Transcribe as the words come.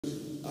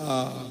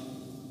are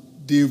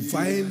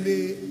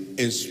divinely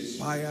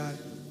inspired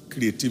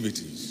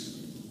creativities.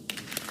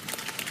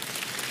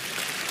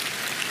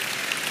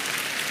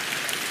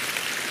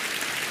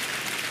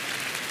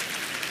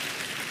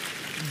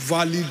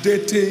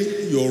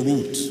 Validating your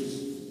root.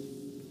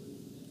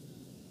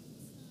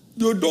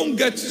 You don't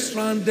get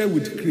stranded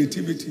with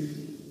creativity.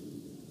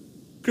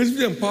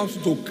 Creativity empowers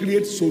you to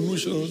create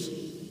solutions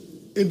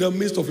in the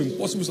midst of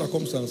impossible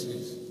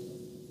circumstances.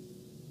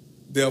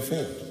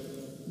 Therefore,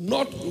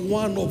 not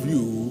one of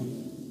you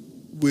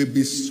will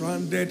be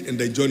stranded in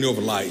the journey of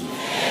life.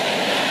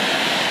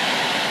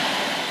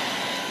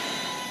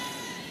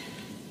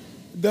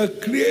 The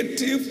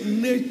creative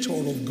nature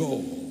of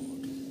God,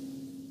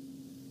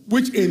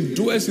 which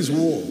endures His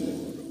word,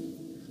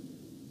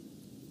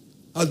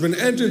 has been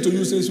entering into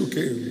you since you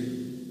came.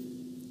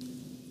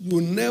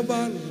 You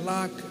never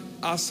lack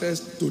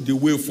access to the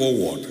way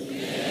forward.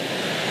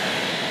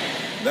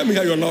 Let me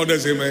hear your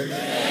loudest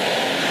amen.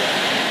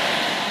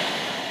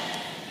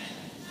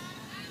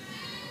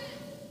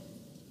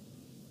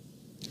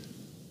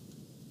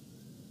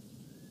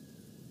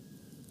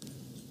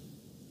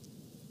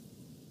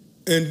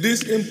 In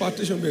this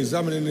impartation, we're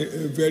examining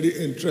a very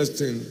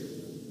interesting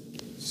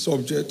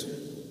subject.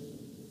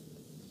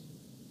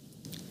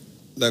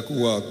 Like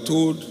we were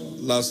told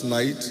last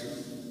night,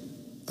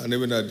 and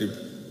even at the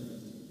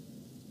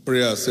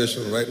prayer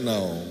session right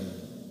now,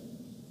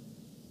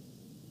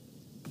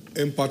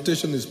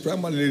 impartation is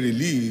primarily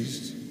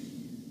released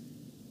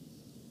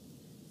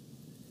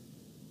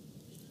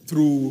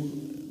through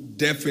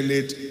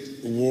definite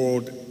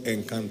word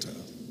encounter.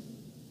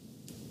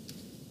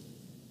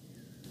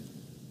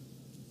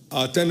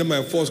 I attended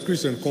my first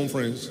Christian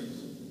conference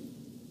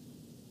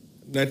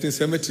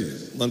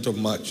 1970, month of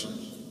March,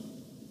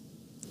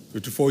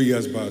 54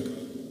 years back.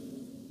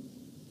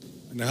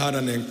 And I had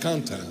an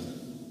encounter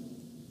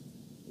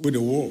with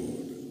the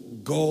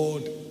word.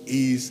 God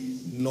is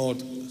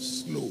not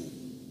slow.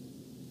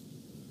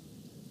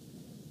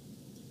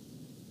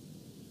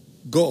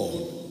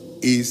 God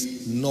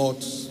is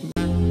not slow.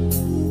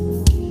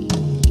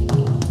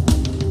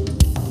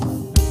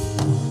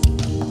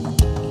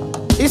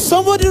 Is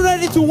somebody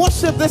ready to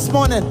worship this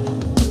morning?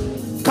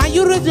 Can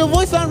you raise your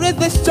voice and raise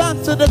this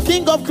chant to the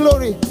King of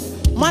Glory?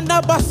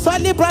 Manda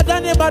basali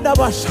bradane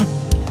badabasha.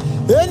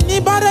 Eni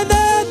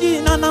barade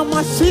di nana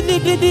masili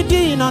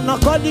di nana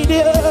kali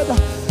di.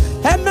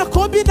 Emme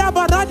kobi da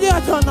baradi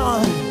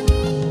atana.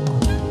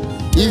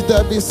 If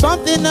there be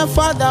something a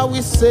father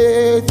will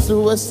say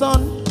to a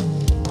son,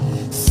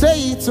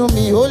 say it to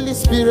me, Holy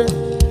Spirit.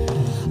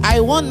 I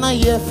wanna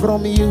hear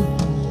from you.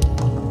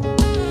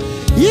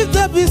 If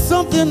there be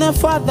something a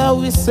father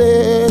will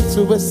say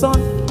to a son,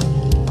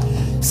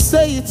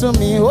 say it to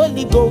me,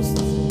 Holy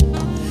Ghost.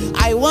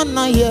 I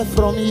wanna hear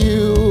from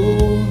you.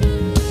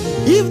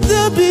 If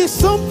there be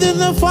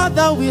something a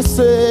father will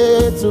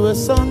say to a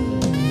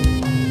son,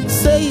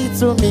 say it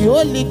to me,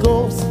 Holy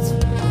Ghost.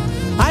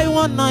 I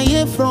wanna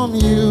hear from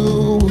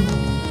you.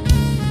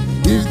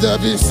 If there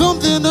be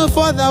something a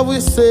father will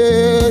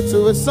say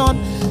to a son,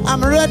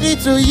 I'm ready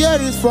to hear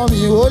it from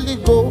you, Holy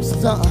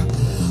Ghost.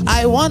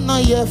 I wanna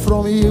hear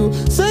from you.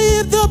 Say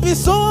if there be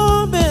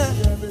something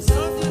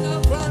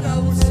a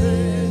father will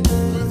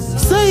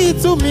say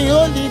it to me,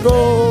 Holy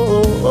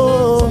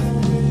Ghost.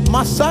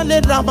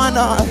 Masale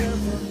Ramana,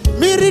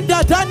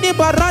 Mirida Dani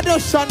Barado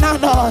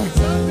Shanana,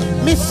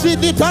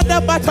 Misidi Tada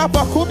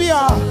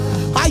Batapakubia.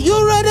 Are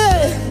you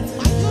ready?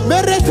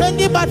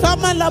 Mereteni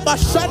Batamala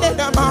Bashane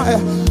Namaya.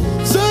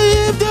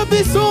 Say if there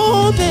be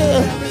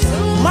something,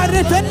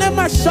 Maretene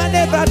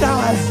Mashane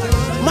Brada,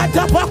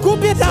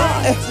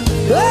 Matapakubida.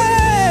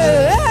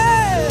 Hey,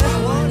 hey.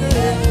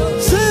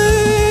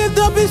 See,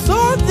 there be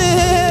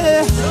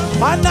something.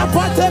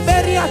 Anapate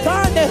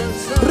Meriatane,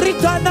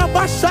 Ritana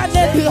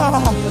Bashanedia.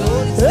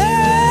 Hey,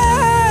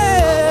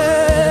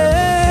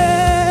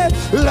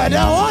 let the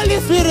Holy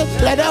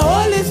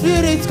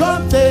Spirit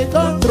come take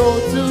control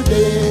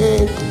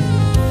today.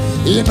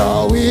 In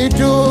all we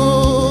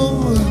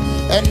do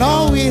and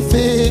all we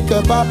think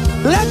about.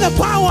 Let the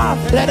power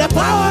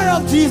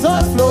of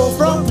Jesus flow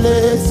from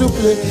place to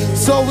place,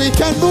 so we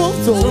can move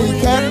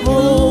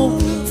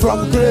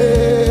from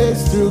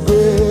grace to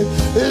grace.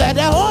 Let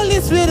the Holy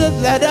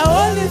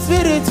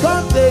Spirit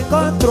come take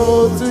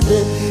control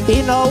today.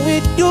 In all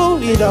we do,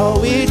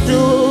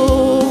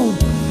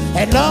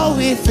 and all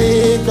we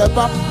think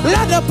about.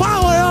 Let the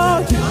power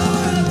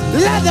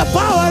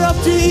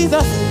of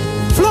Jesus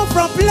flow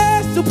from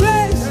place to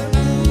place.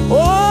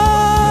 Oh,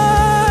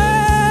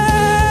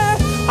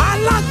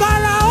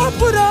 Alagbara,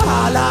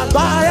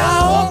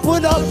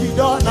 open up the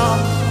door now.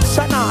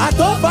 Shana, I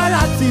don't buy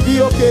TV,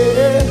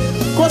 okay?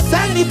 Cause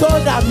send it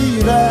on the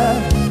mirror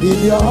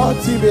in your heart,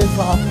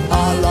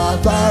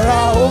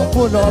 Alagbara,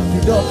 open up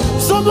the door.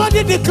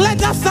 Somebody declare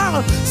that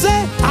sound.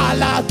 Say,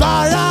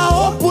 Alagbara,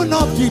 open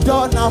up the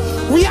door now.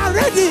 We are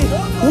ready.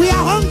 We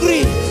are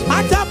hungry.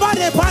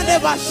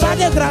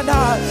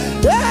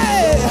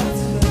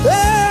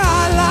 Hey,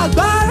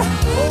 Alagbara.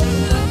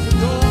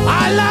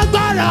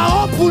 Alagbara,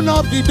 open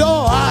up the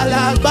door.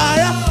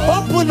 Alagbara,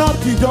 open up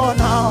the door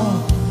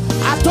now.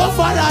 I told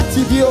Father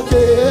to be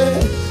okay.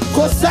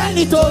 Cause send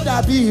it all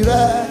that be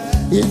rare.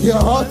 In the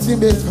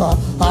ultimate heart,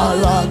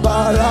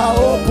 Alagbara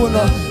open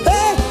up.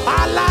 Hey,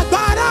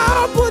 Alagbara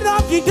open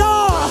up the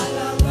door.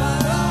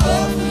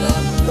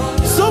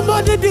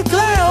 Somebody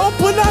declare,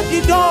 open up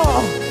the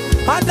door.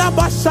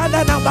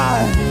 Adabashana number.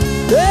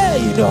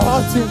 Hey, in the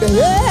ultimate.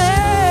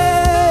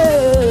 Hey,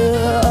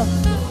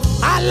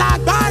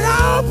 Alagbara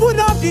open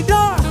up the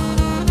door.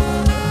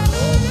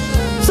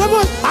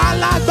 Somebody,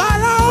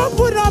 Alagbara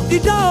open up the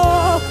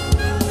door.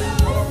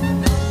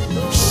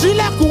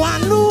 Shileku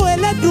anu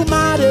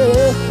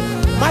eledumare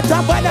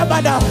matabada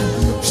bada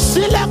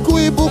Shileku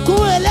ibuku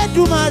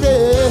eledumare.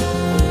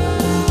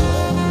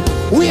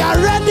 We are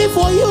ready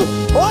for you,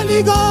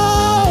 Holy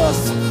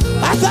Ghost.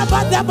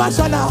 Atabada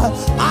basana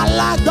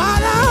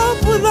Alagbara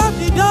open up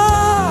the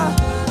door.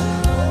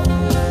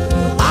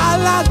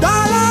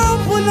 Alagbara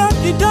open up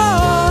the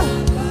door.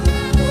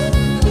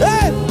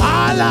 Hey,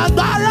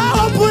 Alagbara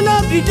open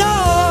up the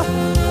door.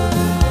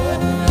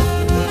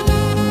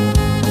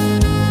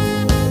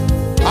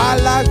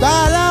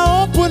 Alagbara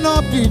open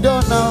up the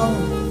door now.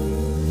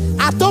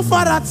 I told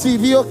Father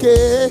TV,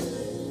 okay.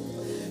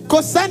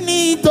 Cause I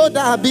need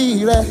to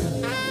be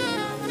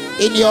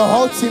in your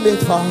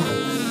ultimate power.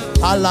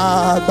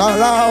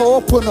 Alagbara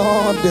open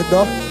up the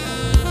door.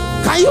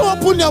 Can you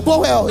open your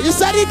bowl? You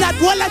said it that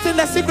dwelleth in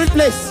the secret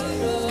place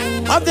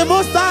of the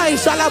Most High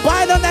shall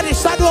abide under the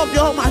shadow of the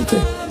Almighty.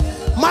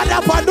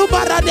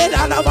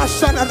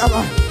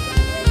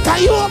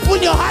 Can you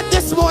open your heart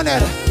this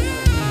morning?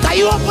 Can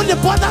you open the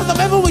portals of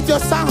heaven with your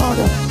sound?